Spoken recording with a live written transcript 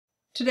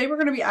Today we're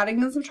going to be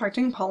adding and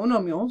subtracting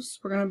polynomials.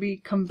 We're going to be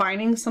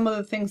combining some of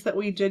the things that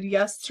we did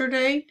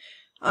yesterday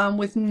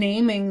with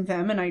naming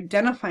them and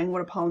identifying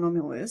what a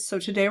polynomial is. So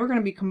today we're going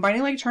to be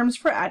combining like terms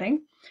for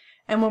adding.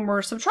 And when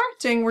we're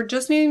subtracting, we're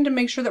just needing to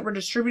make sure that we're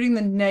distributing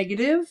the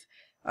negative,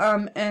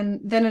 and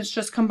then it's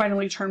just combining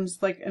like terms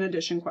like an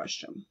addition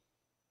question.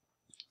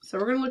 So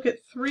we're going to look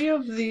at 3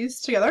 of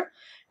these together,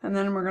 and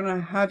then we're going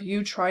to have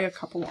you try a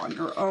couple on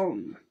your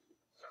own.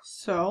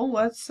 So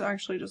let's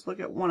actually just look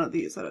at one of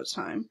these at a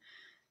time.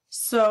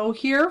 So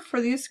here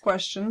for these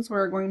questions,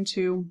 we're going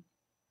to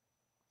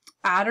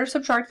add or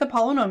subtract the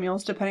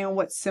polynomials depending on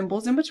what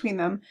symbol's in between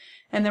them,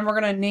 and then we're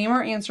going to name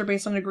our answer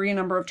based on degree and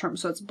number of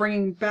terms. So it's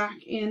bringing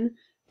back in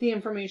the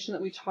information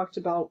that we talked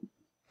about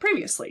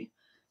previously.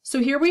 So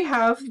here we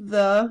have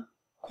the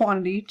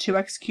quantity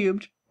 2x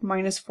cubed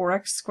minus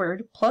 4x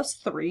squared plus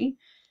 3,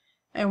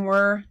 and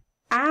we're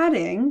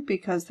adding,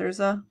 because there's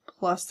a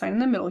plus sign in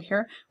the middle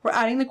here, we're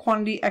adding the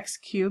quantity x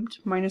cubed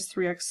minus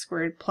 3x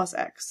squared plus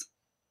x.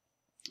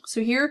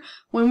 So here,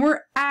 when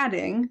we're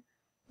adding,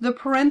 the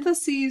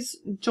parentheses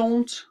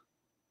don't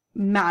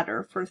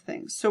matter for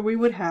things. So we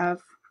would have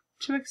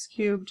 2x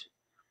cubed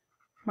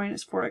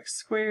minus 4x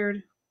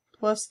squared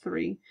plus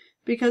 3.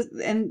 Because,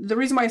 and the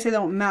reason why I say they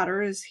don't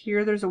matter is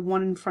here there's a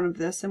 1 in front of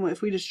this, and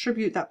if we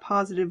distribute that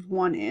positive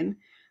 1 in,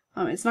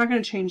 it's not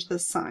going to change the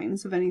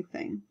signs of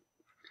anything.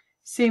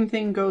 Same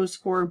thing goes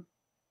for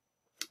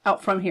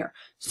out from here.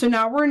 So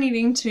now we're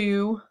needing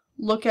to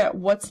look at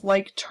what's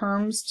like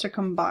terms to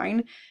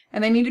combine,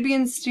 and they need to be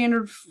in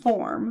standard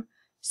form.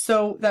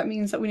 So that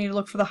means that we need to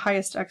look for the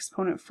highest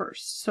exponent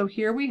first. So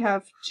here we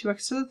have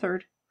 2x to the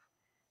third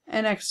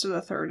and x to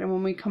the third, and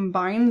when we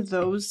combine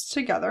those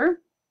together,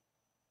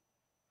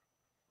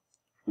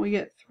 we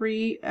get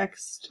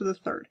 3x to the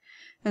third.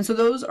 And so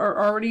those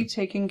are already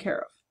taken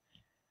care of.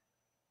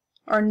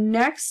 Our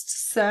next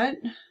set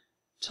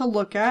to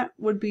look at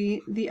would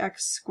be the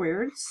x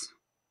squareds.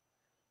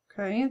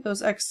 Okay,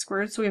 those x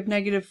squared. So we have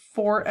negative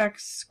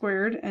 4x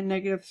squared and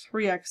negative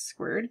 3x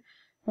squared.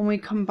 When we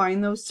combine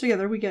those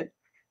together, we get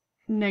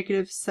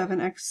negative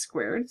 7x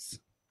squareds.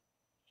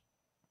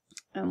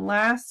 And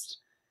last,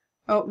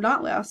 oh,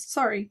 not last,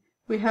 sorry,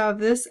 we have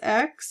this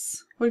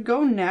x would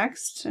go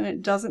next, and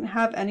it doesn't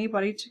have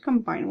anybody to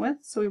combine with,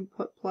 so we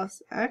put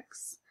plus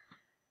x.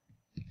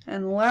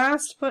 And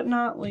last but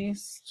not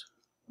least,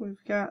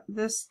 we've got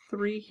this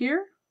 3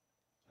 here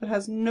that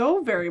has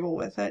no variable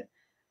with it,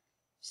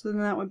 so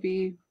then that would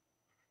be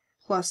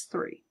plus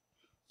 3.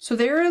 So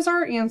there is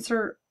our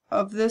answer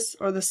of this,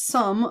 or the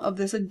sum of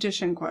this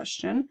addition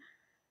question.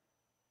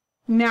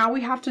 Now we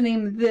have to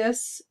name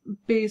this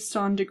based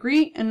on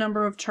degree and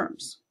number of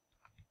terms.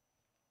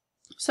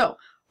 So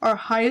our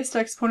highest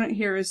exponent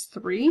here is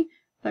 3.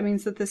 That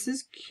means that this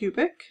is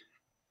cubic.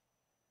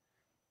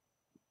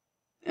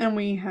 And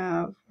we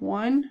have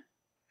 1,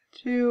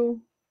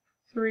 2,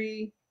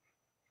 3,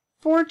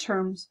 4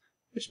 terms,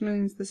 which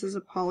means this is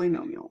a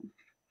polynomial.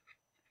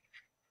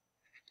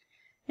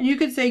 And you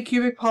could say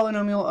cubic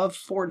polynomial of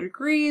 4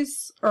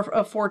 degrees, or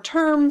of 4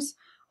 terms,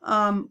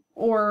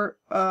 or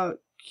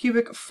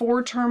cubic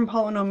 4-term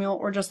polynomial,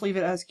 or just leave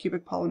it as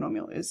cubic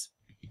polynomial is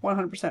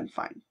 100%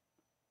 fine.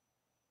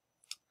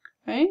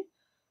 Okay,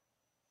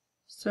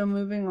 so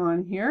moving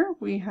on here,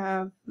 we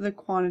have the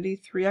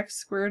quantity 3x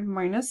squared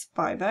minus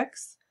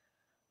 5x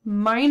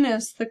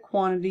minus the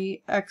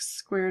quantity x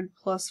squared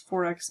plus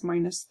 4x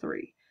minus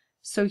 3.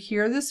 So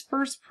here, this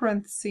first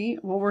parenthesis,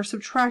 well, we're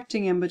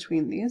subtracting in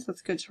between these.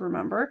 That's good to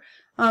remember.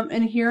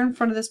 And here in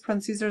front of this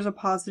parenthesis, there's a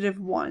positive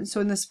 1.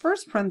 So in this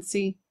first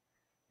parenthesis,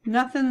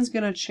 nothing's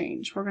going to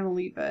change. We're going to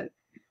leave it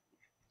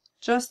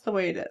just the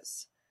way it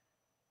is.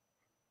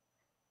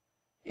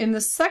 In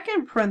the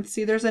second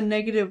parenthesis, there's a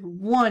negative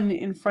 1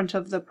 in front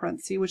of the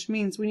parenthesis, which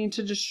means we need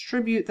to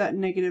distribute that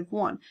negative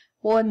 1.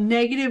 Well, a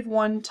negative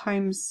 1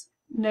 times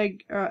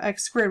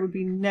x squared would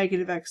be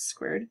negative x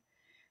squared.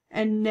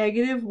 And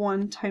negative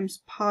 1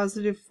 times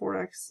positive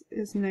 4x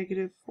is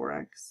negative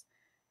 4x.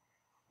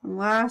 And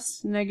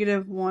last,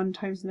 negative 1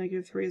 times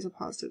negative 3 is a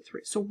positive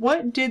 3. So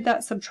what did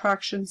that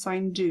subtraction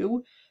sign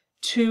do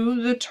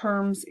to the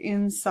terms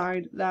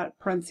inside that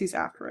parentheses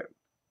after it?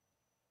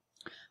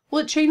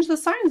 Well, it changed the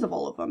signs of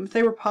all of them. If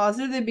they were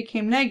positive, they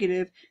became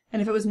negative,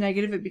 and if it was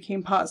negative, it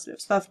became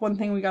positive. So that's one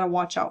thing we got to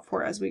watch out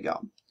for as we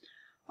go.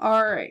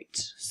 All right,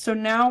 so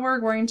now we're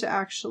going to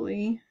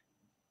actually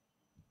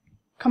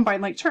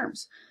combine like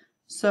terms.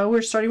 So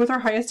we're starting with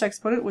our highest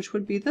exponent, which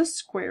would be the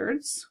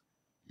squareds.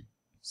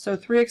 So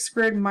 3x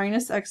squared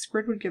minus x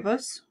squared would give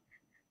us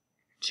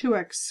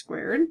 2x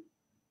squared.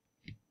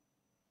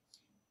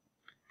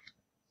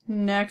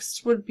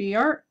 Next would be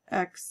our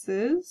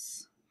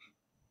x's.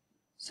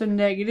 So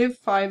negative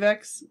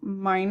 5x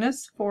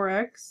minus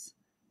 4x,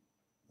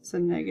 so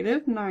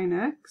negative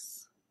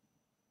 9x.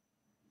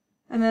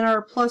 And then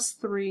our plus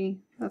 3,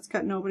 that's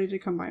got nobody to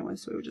combine with,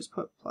 so we would just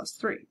put plus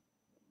 3.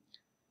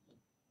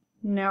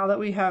 Now that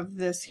we have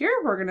this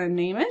here, we're going to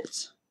name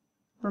it.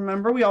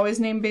 Remember, we always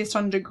name based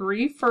on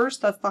degree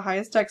first. That's the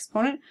highest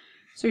exponent.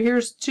 So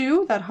here's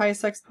 2. That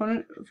highest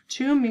exponent of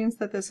 2 means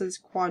that this is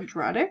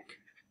quadratic.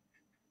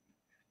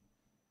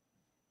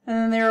 And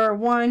then there are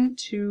 1,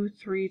 2,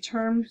 3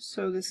 terms,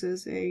 so this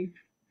is a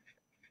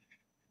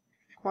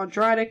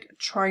quadratic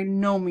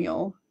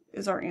trinomial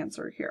is our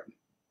answer here.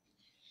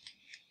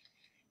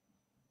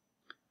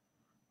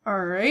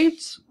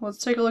 Alright, let's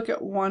take a look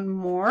at one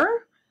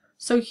more.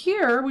 So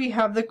here we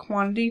have the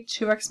quantity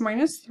 2x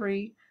minus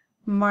 3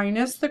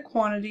 minus the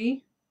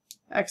quantity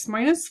x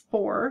minus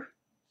 4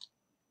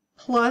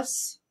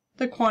 plus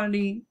the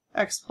quantity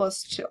x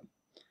plus 2.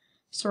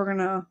 So we're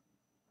going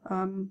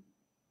to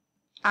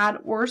add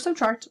or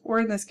subtract, or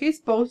in this case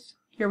both.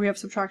 Here we have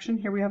subtraction,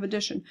 here we have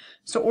addition.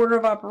 So order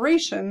of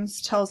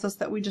operations tells us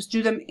that we just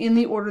do them in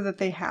the order that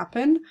they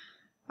happen,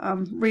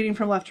 reading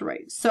from left to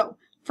right. So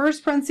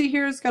first parenthesis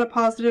here has got a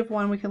positive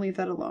 1, we can leave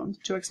that alone,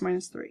 2x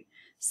minus 3.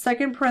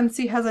 Second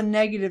parenthesis has a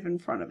negative in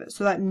front of it,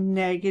 so that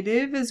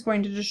negative is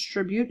going to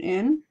distribute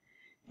in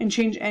and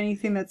change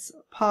anything that's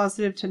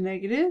positive to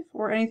negative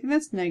or anything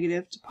that's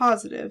negative to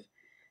positive.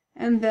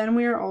 And then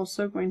we are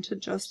also going to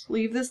just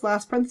leave this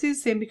last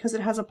parenthesis the same because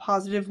it has a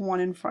positive 1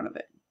 in front of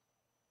it.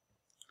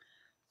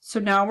 So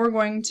now we're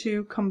going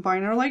to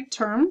combine our like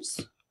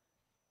terms.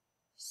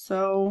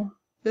 So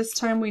this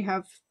time we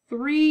have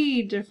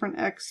 3 different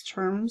x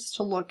terms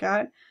to look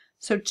at.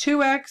 So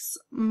 2x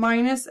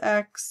minus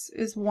x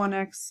is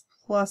 1x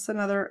plus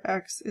another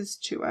x is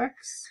 2x.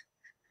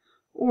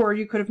 Or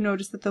you could have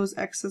noticed that those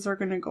x's are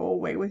going to go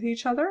away with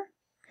each other.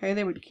 Okay,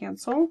 they would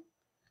cancel.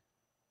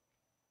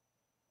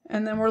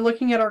 And then we're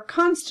looking at our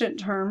constant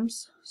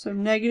terms. So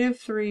negative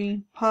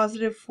 3,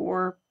 positive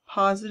 4,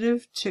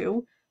 positive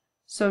 2.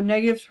 So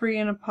negative 3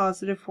 and a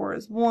positive 4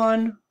 is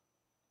 1.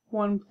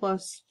 1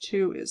 plus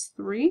 2 is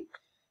 3.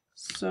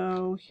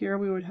 So here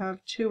we would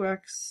have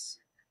 2x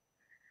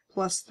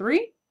plus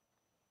 3.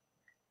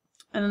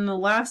 And then the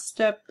last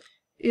step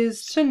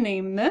is to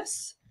name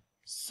this.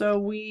 So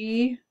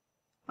we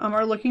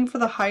are looking for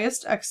the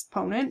highest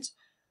exponent.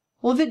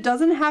 Well, if it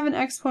doesn't have an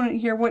exponent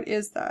here, what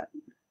is that?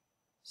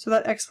 So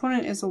that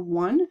exponent is a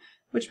 1,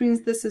 which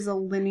means this is a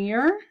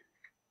linear.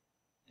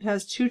 It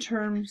has 2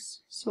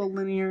 terms, so a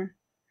linear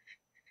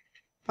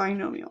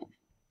binomial.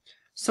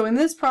 So in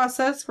this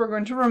process, we're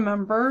going to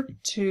remember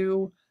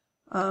to,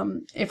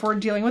 if we're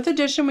dealing with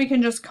addition, we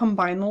can just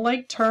combine the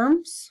like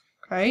terms.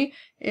 Okay.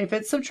 If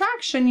it's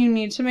subtraction, you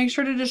need to make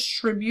sure to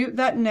distribute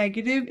that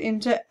negative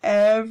into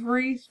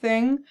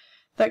everything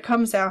that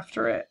comes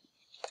after it.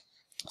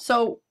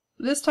 So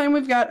this time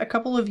we've got a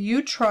couple of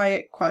you try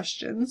it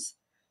questions.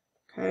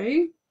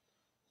 Okay.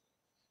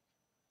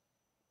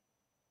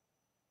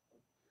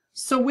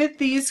 So with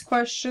these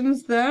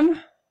questions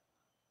then,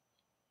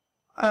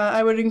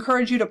 I would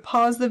encourage you to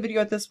pause the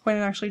video at this point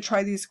and actually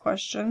try these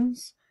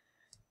questions.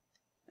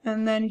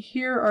 And then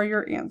here are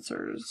your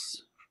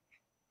answers.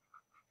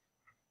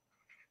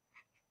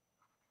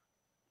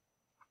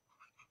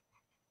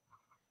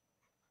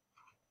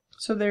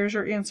 So there's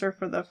your answer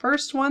for the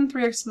first one,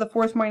 3x to the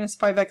 4th minus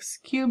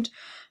 5x cubed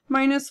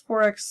minus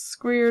 4x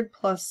squared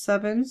plus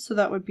 7. So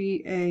that would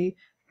be a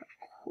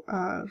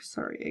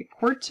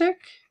quartic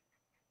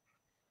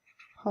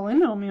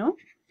polynomial,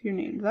 if you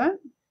named that.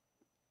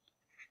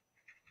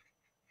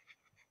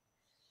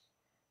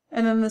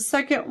 And then the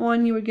second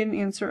one, you would get an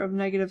answer of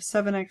negative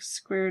 7x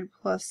squared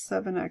plus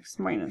 7x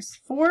minus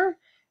 4.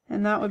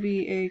 And that would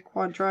be a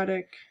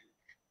quadratic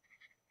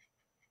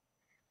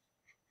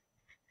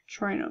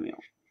trinomial.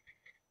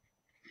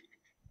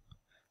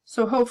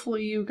 So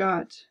hopefully you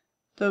got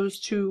those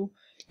 2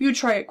 you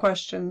try it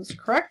questions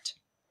correct.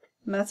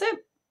 And that's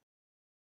it.